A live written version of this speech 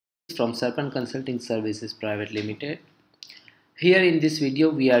From Serpent Consulting Services Private Limited. Here in this video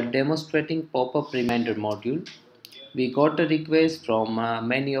we are demonstrating pop-up reminder module. We got a request from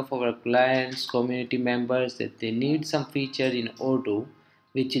many of our clients, community members that they need some feature in ODOO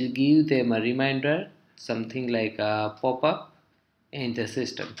which will give them a reminder, something like a pop-up in the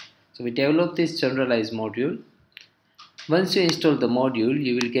system. So we developed this generalized module. Once you install the module,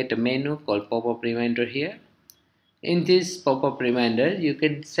 you will get a menu called pop-up reminder here. In this pop-up reminder, you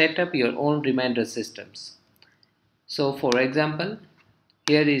can set up your own reminder systems. So for example,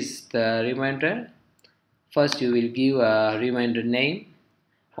 here is the reminder. First you will give a reminder name.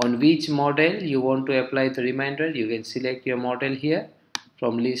 On which model you want to apply the reminder, you can select your model here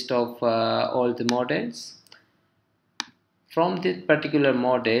from list of all the models. From this particular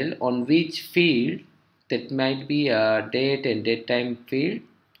model, on which field, that might be a date and date time field,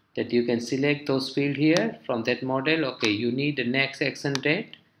 that you can select those field here from that model. Okay, you need the next action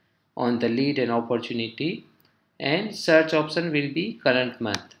date on the lead and opportunity, and search option will be current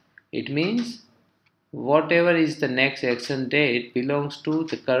month. It means whatever is the next action date belongs to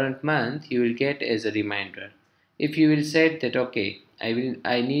the current month, you will get as a reminder. If you will set that okay,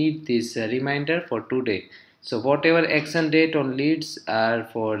 I need this reminder for today, so whatever action date on leads are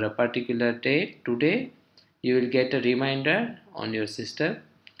for a particular date today, you will get a reminder on your system.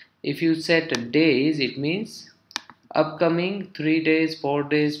 If you set days, it means upcoming 3 days, 4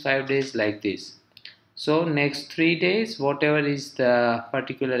 days, 5 days, like this. So next 3 days, whatever is the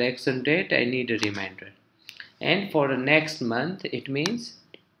particular action date, I need a reminder. And for the next month, it means,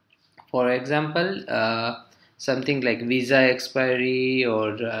 for example, something like visa expiry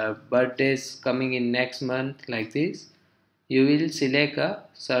or birthdays coming in next month, like this, you will select a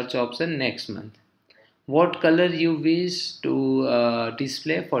search option next month. What color you wish to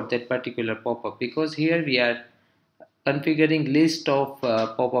display for that particular pop-up, because here we are configuring list of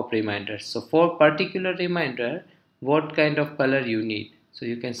pop-up reminders. So for particular reminder, what kind of color you need, so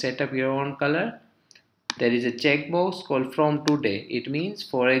you can set up your own color. There is a checkbox called from today. It means,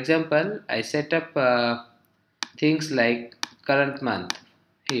 for example, I set up things like current month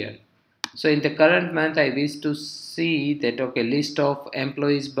here. So in the current month, I wish to see that okay, list of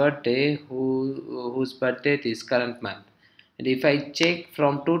employees birthday whose birthday is current month. And if I check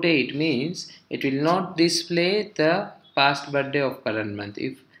from today, it means it will not display the past birthday of current month.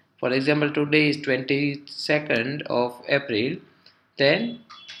 If for example today is 22nd of April, then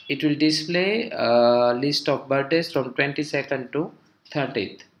it will display a list of birthdays from 22nd to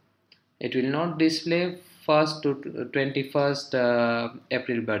 30th. It will not display 1st to 21st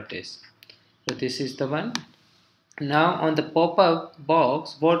April birthdays. So this is the one. Now on the pop-up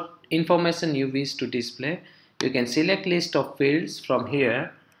box, what information you wish to display, you can select list of fields from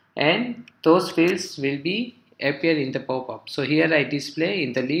here, and those fields will be appear in the pop-up. So here I display,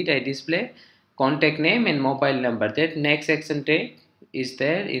 in the lead I display contact name and mobile number. That next action date is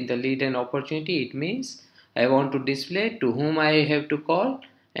there in the lead and opportunity. It means I want to display to whom I have to call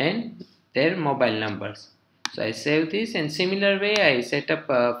and their mobile numbers. So I save this, and similar way I set up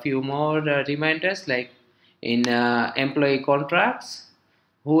a few more reminders, like in employee contracts.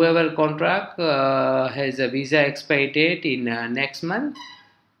 Whoever contract has a visa expiry date in next month,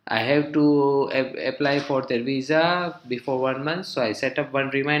 I have to apply for their visa before 1 month. So I set up one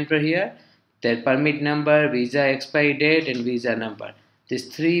reminder here, their permit number, visa expiry date and visa number.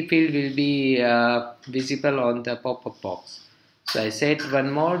 These three fields will be visible on the pop-up box. So I set one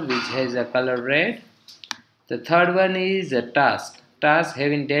more which has a color red. The third one is a task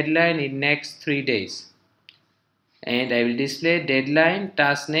having deadline in next 3 days, and I will display deadline,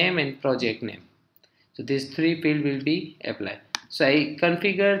 task name and project name. So these three fields will be applied. So I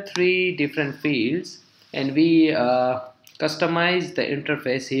configure 3 different fields, and we customize the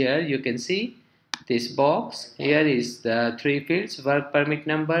interface here. You can see this box here is the 3 fields: work permit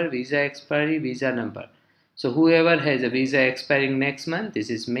number, visa expiry, visa number. So whoever has a visa expiring next month, this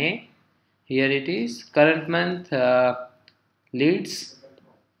is May, here it is. Current month leads,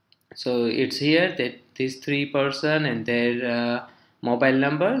 so it's here that these 3 person and their mobile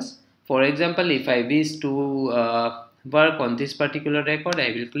numbers. For example, if I wish to work on this particular record,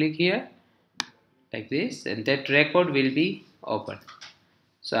 I will click here like this, and that record will be open.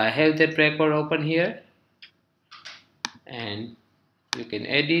 So I have that record open here, and you can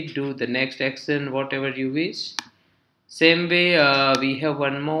edit, do the next action, whatever you wish. Same way we have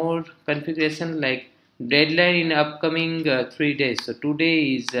one more configuration, like deadline in upcoming 3 days. So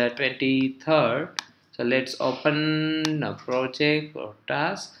today is 23rd. So let's open a project or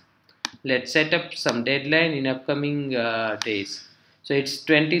task. Let's set up some deadline in upcoming days. So it's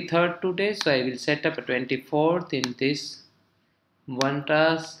 23rd today, so I will set up a 24th in this one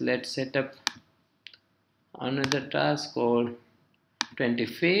task. Let's set up another task called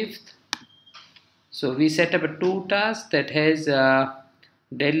 25th. So we set up a two tasks that has a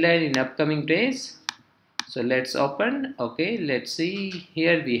deadline in upcoming days. So let's open. Okay, let's see.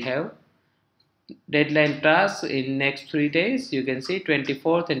 Here we have deadline tasks in next 3 days. You can see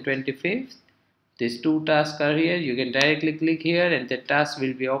 24th and 25th. These two tasks are here. You can directly click here and the task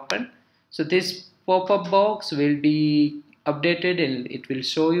will be open. So this pop-up box will be updated and it will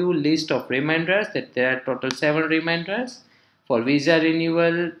show you list of reminders, that there are total 7 reminders. For visa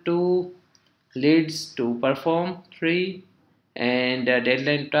renewal 2, leads to perform 3, and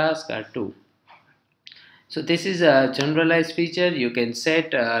deadline task are 2. So this is a generalized feature. You can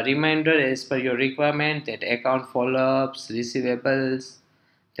set a reminder as per your requirement, that account follow-ups, receivables,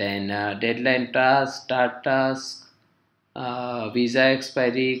 then deadline task, start task, visa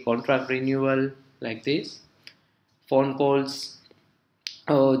expiry, contract renewal, like this, phone calls.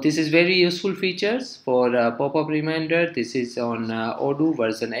 Oh, this is very useful features for pop-up reminder. This is on ODOO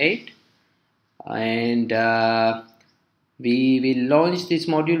version 8, and we will launch this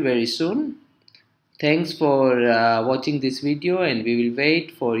module very soon. Thanks for watching this video, and we will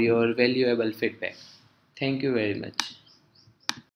wait for your valuable feedback. Thank you very much.